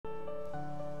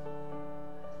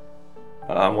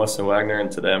I'm Weston Wagner, and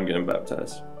today I'm getting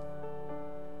baptized.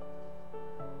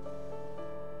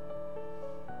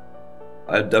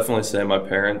 I'd definitely say my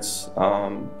parents,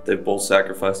 they've both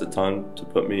sacrificed a ton to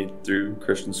put me through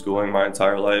Christian schooling my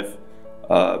entire life.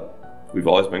 We've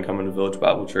always been coming to Village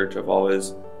Bible Church. I've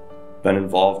always been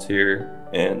involved here,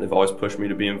 and they've always pushed me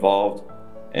to be involved.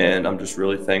 And I'm just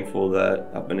really thankful that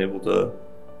I've been able to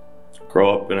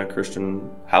grow up in a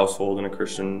Christian household and a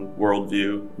Christian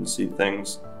worldview and see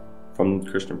things from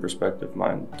the Christian perspective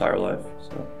my entire life.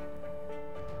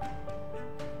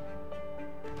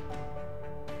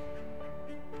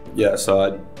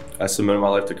 So I submitted my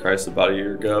life to Christ about a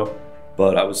year ago,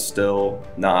 but I was still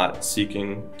not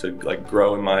seeking to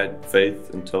grow in my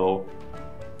faith until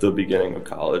the beginning of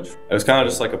college. It was kind of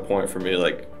just like a point for me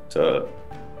to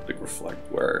reflect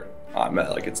where I'm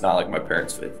at. It's not like my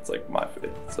parents' faith, it's like my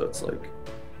faith. So it's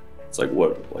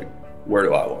where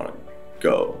do I want to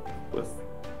go with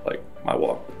my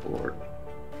walk with the Lord?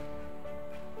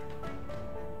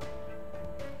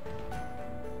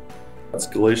 That's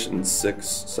Galatians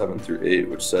 6:7-8,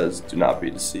 which says, "Do not be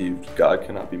deceived. God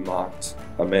cannot be mocked.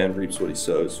 A man reaps what he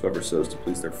sows. Whoever sows to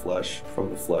please their flesh,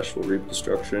 from the flesh will reap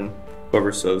destruction.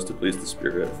 Whoever sows to please the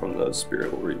Spirit, from the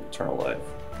Spirit will reap eternal life."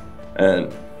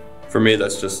 And for me,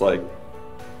 that's just impactful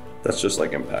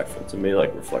to me,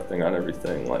 reflecting on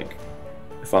everything.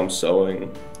 If I'm sowing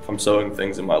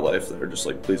things in my life that are just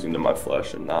pleasing to my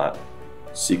flesh and not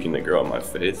seeking to grow in my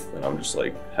faith, then I'm just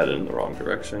headed in the wrong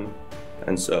direction.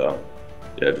 And so,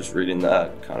 yeah, just reading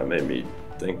that kind of made me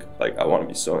think I want to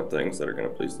be sowing things that are going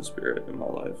to please the Spirit in my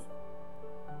life.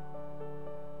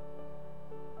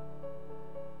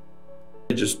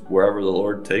 Just wherever the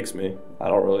Lord takes me. I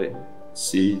don't really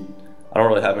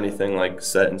have anything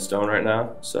set in stone right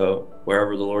now. So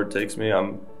wherever the Lord takes me,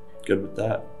 I'm good with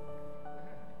that.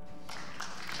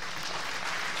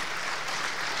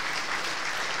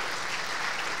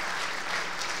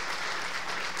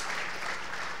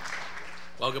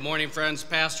 Well, good morning, friends.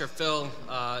 Pastor Phil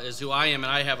is who I am,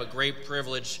 and I have a great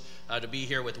privilege to be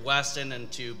here with Weston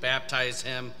and to baptize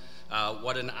him.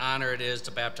 What an honor it is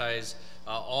to baptize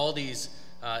all these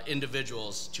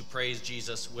individuals, to praise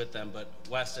Jesus with them. But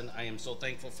Weston, I am so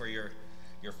thankful for your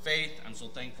faith. I'm so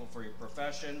thankful for your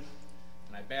profession,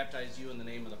 and I baptize you in the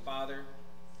name of the Father,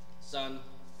 Son,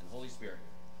 and Holy Spirit.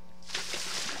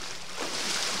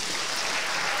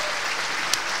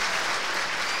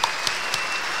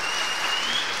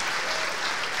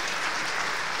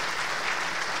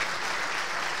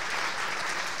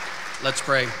 Let's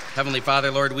pray. Heavenly Father,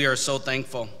 Lord, we are so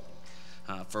thankful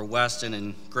for Weston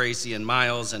and Gracie and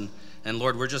Miles. And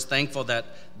Lord, we're just thankful that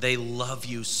they love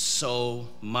you so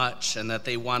much and that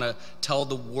they want to tell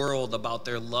the world about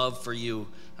their love for you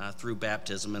through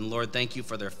baptism. And Lord, thank you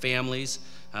for their families,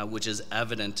 which is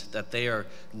evident that they are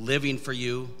living for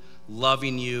you,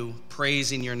 loving you,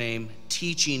 praising your name,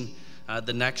 teaching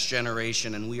the next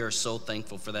generation. And we are so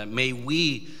thankful for that. May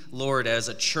we, Lord, as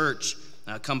a church,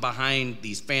 come behind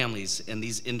these families and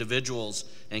these individuals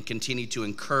and continue to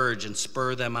encourage and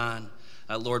spur them on.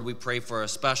 Lord, we pray for a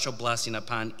special blessing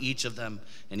upon each of them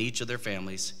and each of their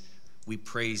families. We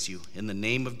praise you. In the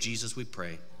name of Jesus we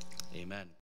pray. Amen.